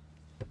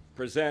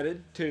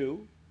presented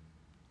to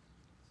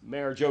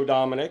Mayor Joe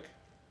Dominic.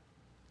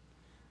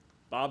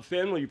 Bob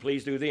Finn, will you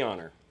please do the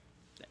honor?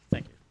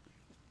 Thank you.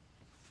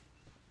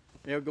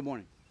 Mayor, good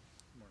morning.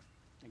 Good morning.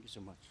 Thank you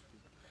so much.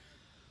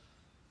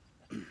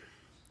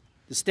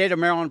 The State of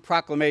Maryland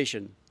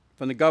Proclamation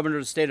from the Governor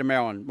of the State of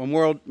Maryland,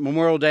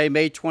 Memorial Day,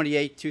 May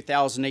 28,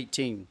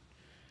 2018.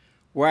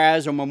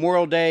 Whereas on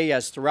Memorial Day,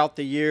 as throughout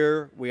the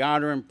year, we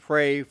honor and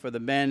pray for the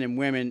men and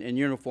women in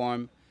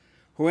uniform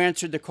who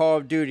answered the call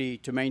of duty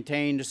to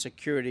maintain the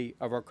security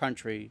of our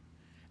country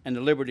and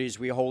the liberties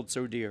we hold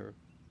so dear.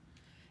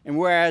 And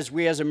whereas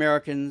we as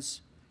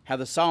Americans have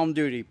the solemn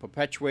duty to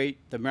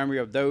perpetuate the memory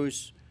of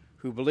those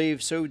who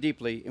believe so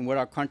deeply in what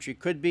our country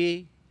could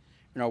be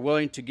and are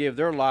willing to give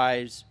their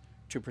lives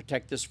to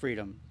protect this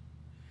freedom.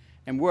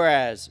 And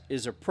whereas it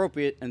is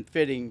appropriate and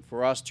fitting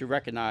for us to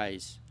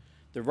recognize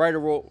the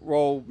vital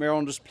role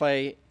Marylanders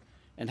play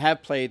and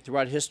have played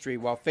throughout history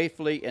while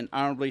faithfully and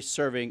honorably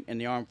serving in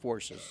the armed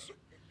forces.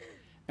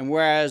 And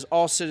whereas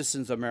all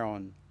citizens of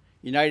Maryland,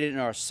 united in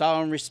our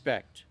solemn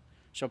respect,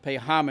 shall pay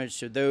homage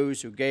to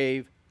those who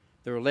gave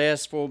their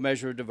last full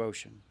measure of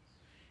devotion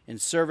in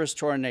service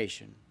to our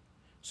nation,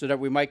 so that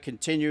we might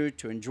continue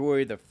to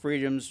enjoy the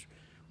freedoms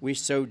we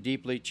so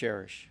deeply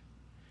cherish.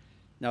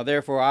 Now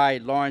therefore I,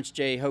 Lawrence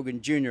J. Hogan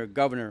Jr.,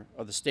 Governor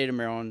of the State of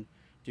Maryland,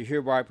 do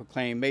hereby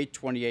proclaim May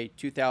 28,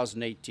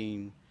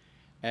 2018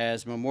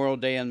 as Memorial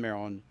Day in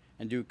Maryland,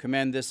 and do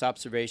commend this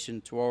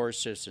observation to all our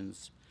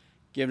citizens,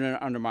 given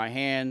it under my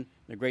hand,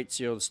 the Great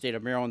Seal of the State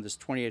of Maryland, this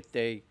 28th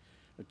day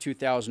of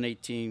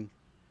 2018.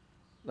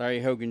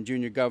 Larry Hogan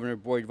Jr., Governor,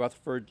 Boyd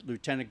Rutherford,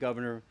 Lieutenant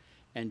Governor,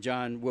 and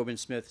John Wilbur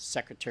Smith,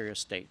 Secretary of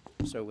State.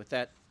 So with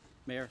that,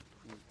 Mayor,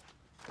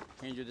 I'll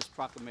hand you this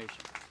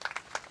proclamation.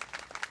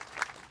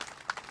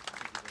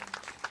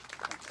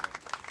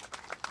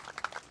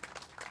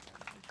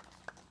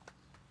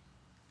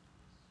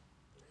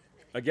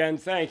 Again,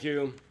 thank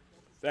you.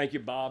 Thank you,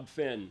 Bob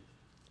Finn.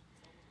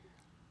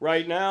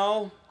 Right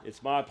now,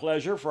 it's my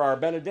pleasure for our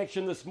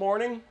benediction this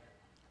morning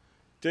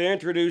to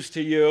introduce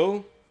to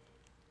you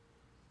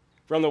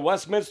from the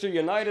Westminster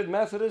United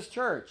Methodist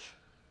Church,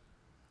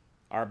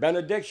 our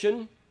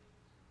benediction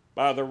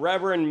by the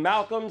Reverend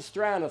Malcolm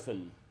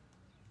Stranathan.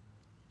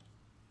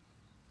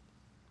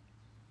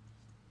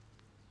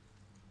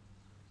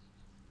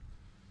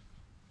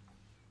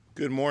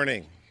 Good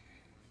morning.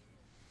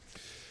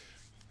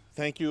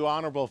 Thank you,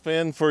 Honorable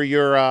Finn, for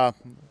your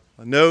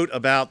note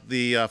about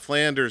the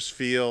Flanders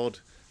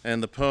Field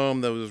and the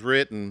poem that was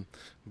written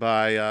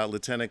by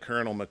Lieutenant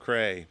Colonel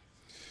McCrae.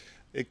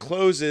 It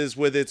closes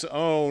with its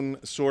own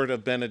sort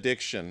of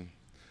benediction.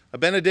 A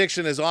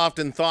benediction is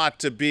often thought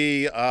to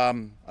be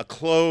a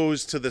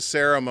close to the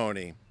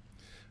ceremony,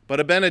 but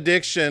a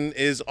benediction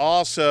is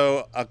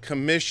also a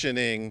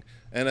commissioning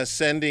and a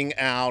sending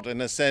out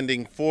and a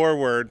sending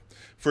forward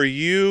for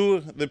you,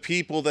 the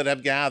people that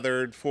have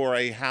gathered for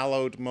a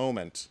hallowed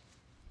moment.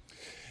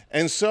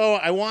 And so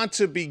I want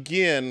to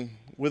begin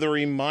with a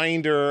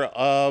reminder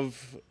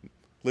of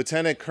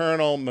Lieutenant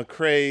Colonel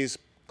McCrae's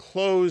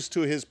close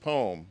to his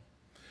poem,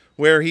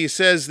 where he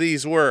says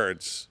these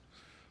words: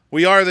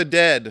 "We are the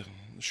dead.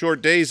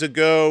 Short days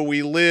ago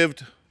we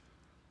lived,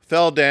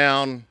 felt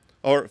dawn,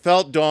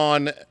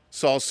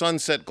 saw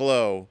sunset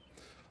glow,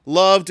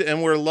 loved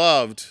and were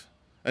loved,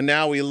 and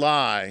now we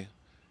lie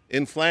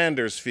in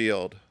Flanders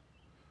Field.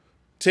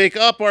 Take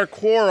up our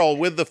quarrel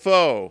with the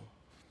foe.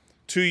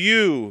 To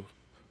you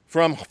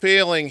from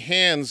failing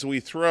hands we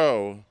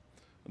throw.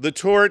 The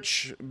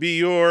torch be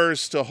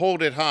yours to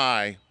hold it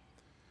high.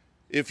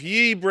 If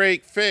ye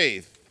break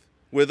faith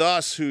with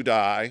us who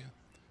die,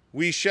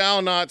 we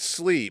shall not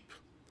sleep,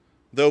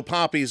 though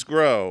poppies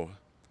grow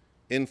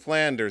in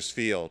Flanders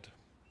Field."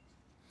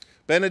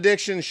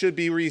 Benediction should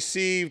be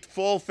received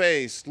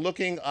full-faced,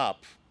 looking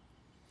up.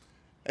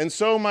 And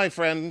so, my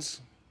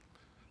friends,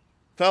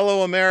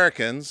 fellow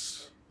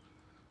Americans,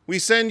 We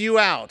send you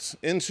out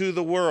into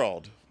the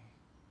world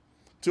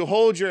to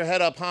hold your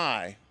head up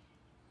high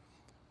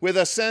with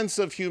a sense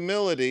of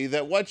humility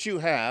that what you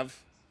have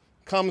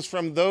comes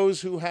from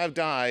those who have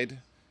died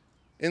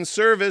in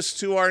service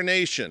to our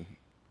nation,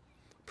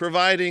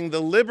 providing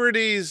the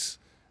liberties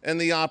and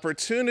the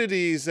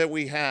opportunities that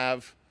we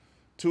have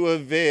to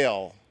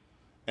avail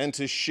and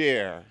to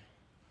share.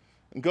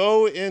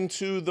 Go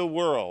into the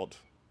world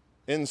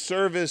in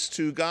service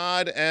to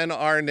God and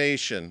our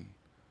nation,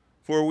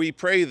 for we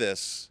pray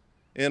this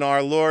in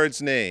our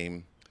Lord's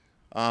name.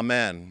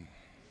 Amen.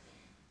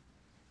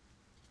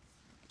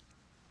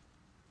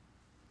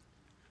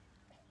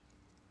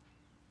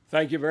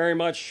 Thank you very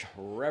much,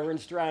 Reverend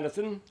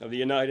Stranathan of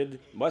the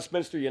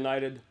Westminster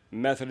United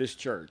Methodist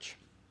Church.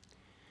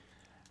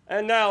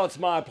 And now it's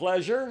my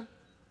pleasure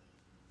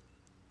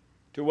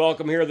to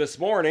welcome here this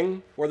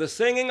morning for the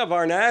singing of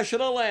our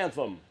national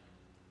anthem.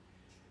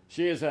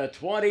 She is a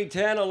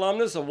 2010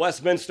 alumnus of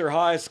Westminster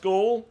High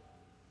School.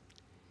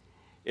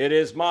 It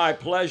is my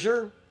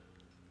pleasure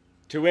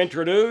to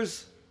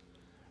introduce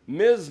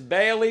Ms.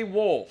 Bailey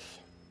Wolfe.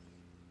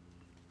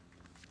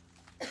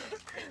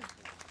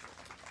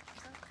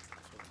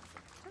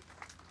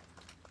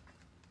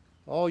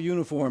 All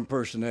uniformed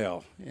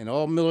personnel and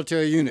all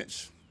military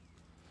units,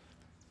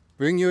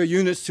 bring your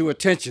units to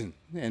attention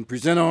and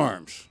present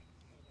arms.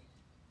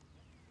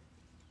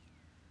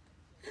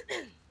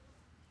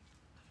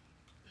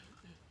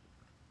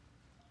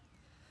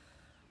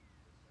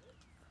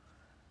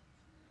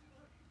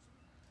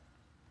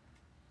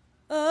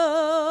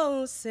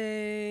 Oh,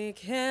 say,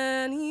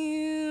 can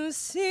you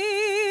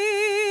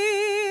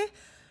see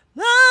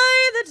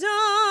by the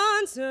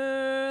dawn's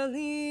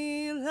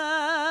early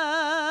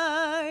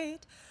light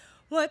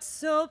what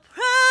so proudly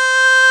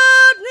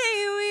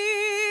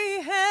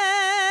we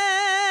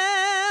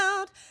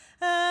hailed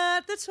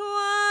at the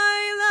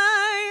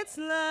twilight's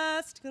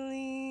last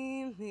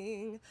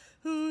gleaming,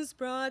 whose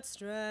broad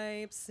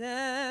stripes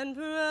and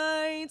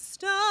bright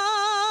stars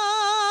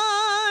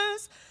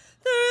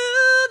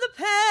through the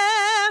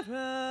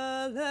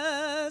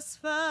perilous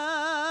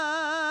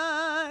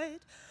fight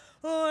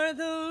o'er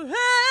the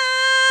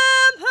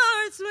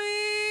ramparts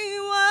we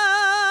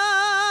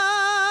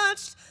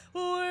watched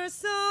were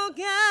so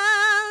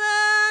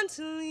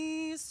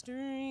gallantly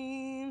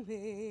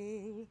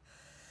streaming,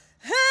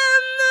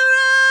 and the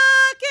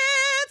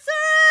rocket's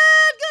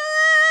red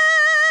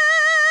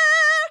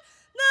glare,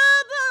 the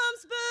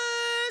bombs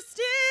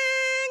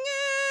bursting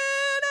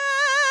in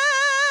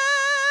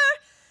air,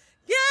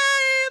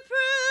 gave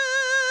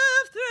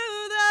proof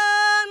through the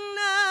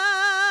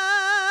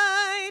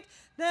night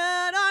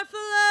that our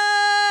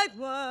flag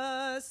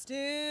was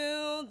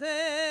still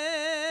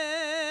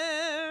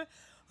there.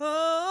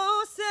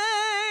 Oh,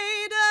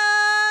 say,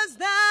 does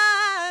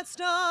that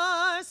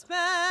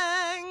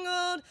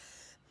star-spangled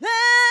banner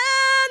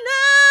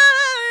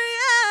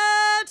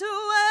yet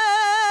wave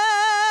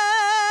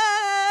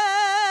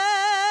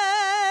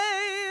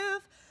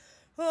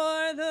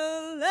o'er the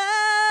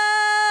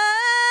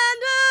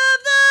land of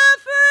the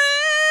free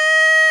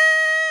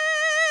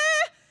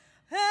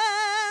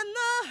and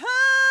the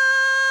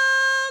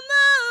home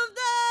of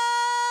the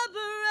brave?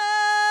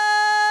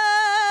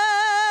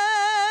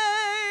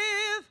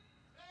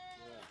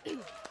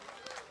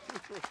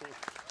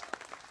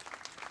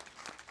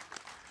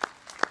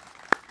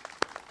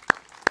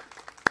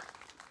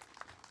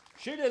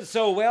 She did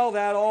so well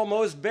that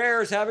almost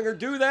bears having her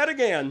do that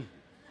again.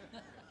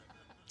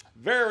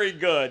 Very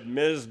good,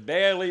 Ms.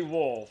 Bailey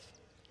Wolfe.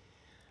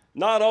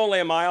 Not only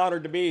am I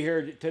honored to be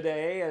here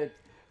today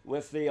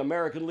with the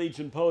American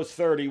Legion Post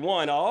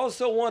 31, I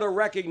also want to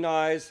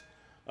recognize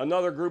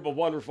another group of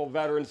wonderful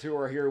veterans who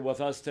are here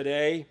with us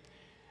today.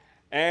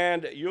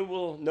 And you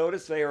will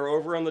notice they are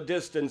over on the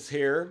distance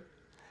here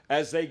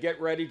as they get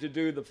ready to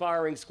do the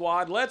firing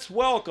squad. Let's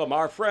welcome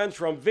our friends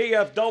from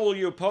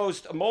VFW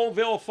Post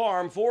Moleville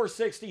Farm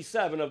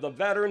 467 of the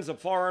Veterans of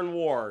Foreign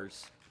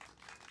Wars.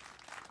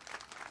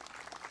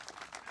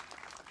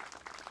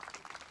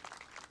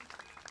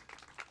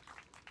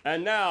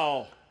 And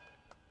now,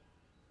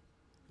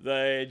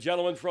 the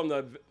gentleman from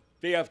the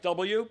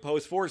VFW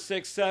Post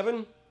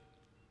 467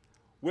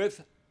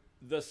 with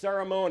the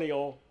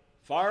ceremonial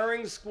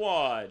firing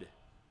squad.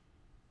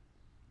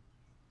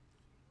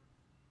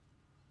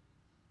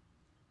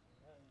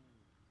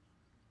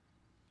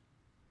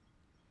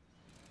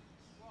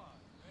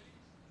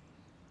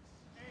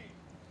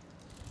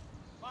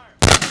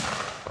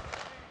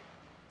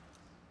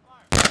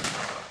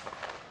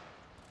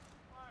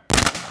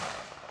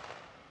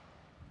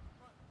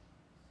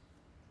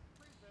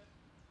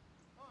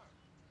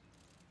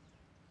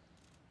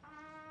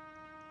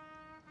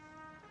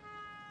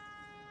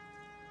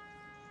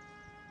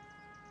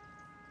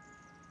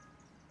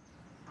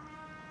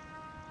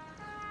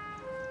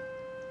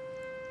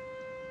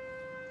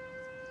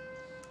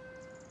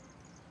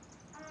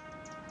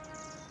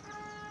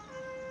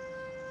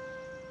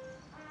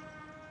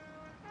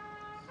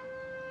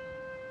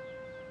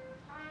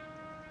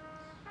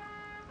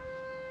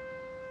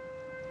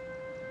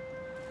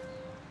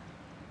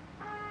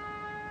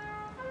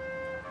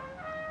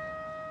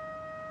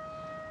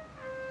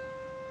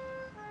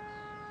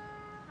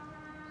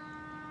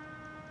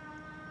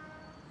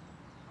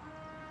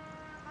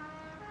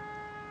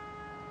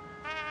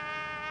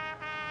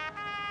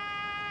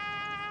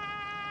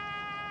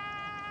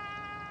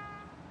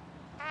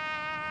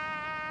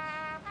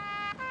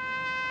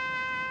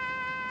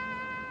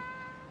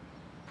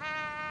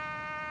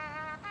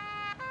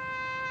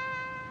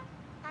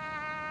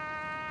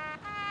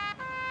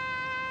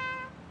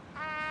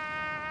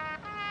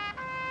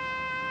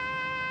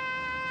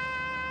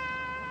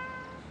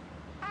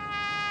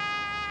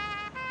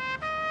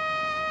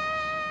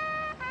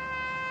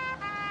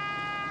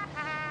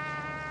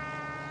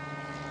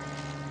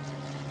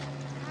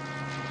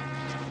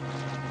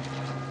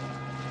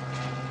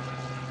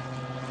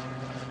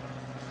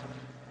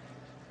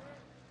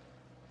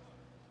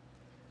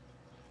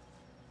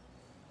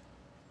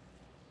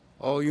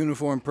 all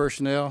uniformed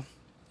personnel,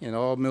 and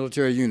all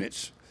military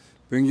units.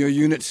 Bring your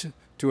units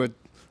to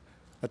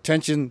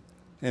attention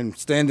and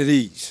stand at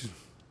ease.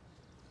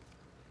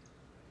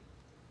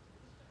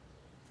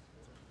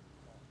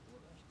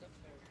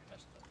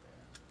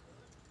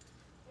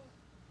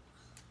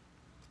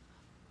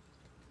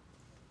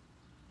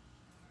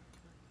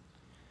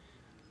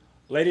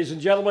 Ladies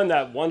and gentlemen,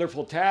 that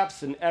wonderful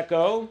taps and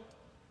echo,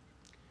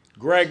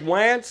 Greg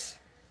Wantz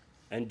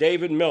and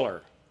David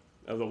Miller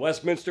of the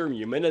Westminster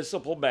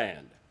Municipal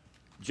Band.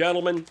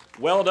 Gentlemen,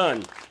 well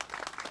done.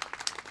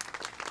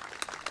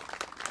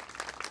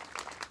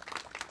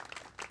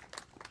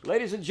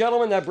 Ladies and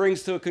gentlemen, that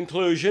brings to a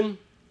conclusion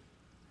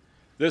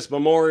this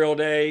Memorial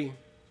Day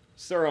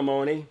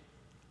ceremony,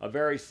 a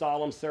very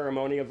solemn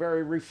ceremony, a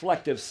very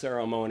reflective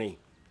ceremony.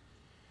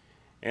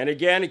 And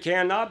again, it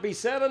cannot be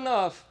said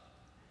enough.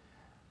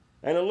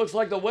 And it looks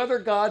like the weather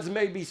gods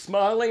may be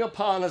smiling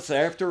upon us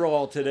after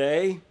all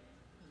today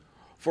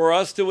for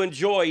us to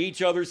enjoy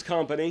each other's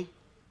company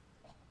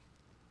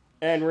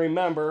and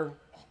remember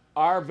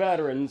our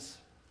veterans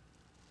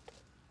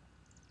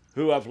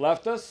who have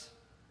left us,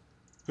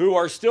 who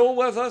are still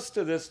with us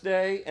to this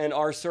day and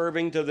are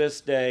serving to this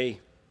day.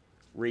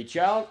 Reach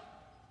out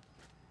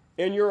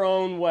in your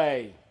own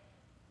way.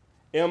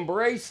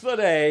 Embrace the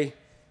day,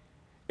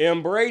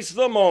 embrace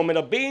the moment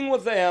of being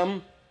with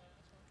them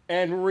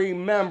and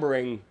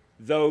remembering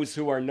those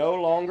who are no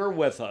longer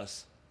with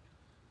us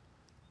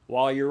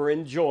while you're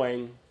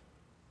enjoying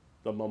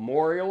the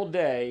Memorial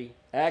Day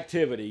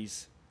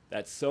activities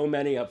that so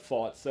many have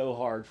fought so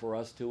hard for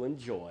us to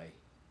enjoy.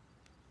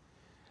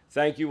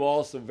 Thank you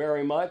all so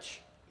very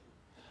much.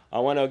 I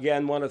want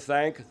to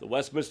thank the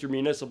Westminster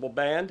Municipal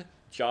Band,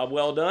 job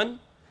well done.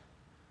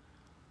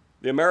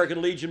 The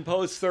American Legion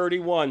Post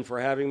 31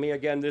 for having me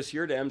again this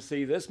year to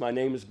MC this. My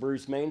name is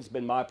Bruce Main. It's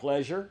been my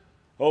pleasure,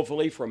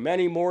 hopefully for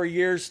many more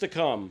years to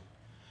come,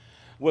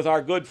 with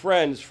our good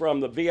friends from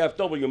the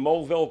VFW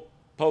Moleville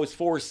Post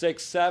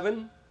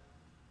 467,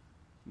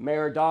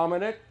 Mayor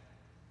Dominic,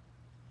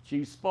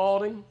 Chief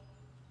Spalding,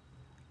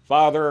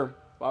 Father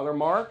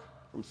Mark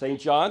from St.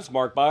 John's,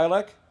 Mark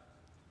Bilek,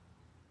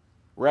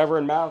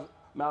 Reverend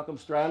Malcolm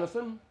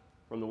Stranathan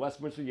from the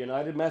Westminster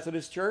United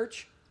Methodist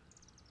Church,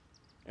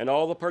 and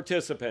all the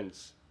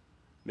participants,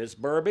 Miss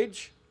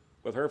Burbage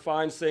with her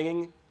fine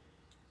singing,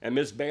 and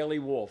Miss Bailey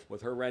Wolf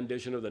with her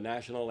rendition of the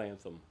national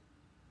anthem.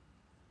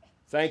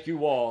 Thank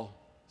you all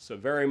so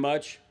very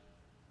much.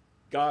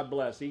 God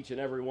bless each and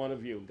every one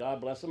of you.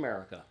 God bless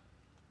America.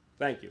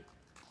 Thank you.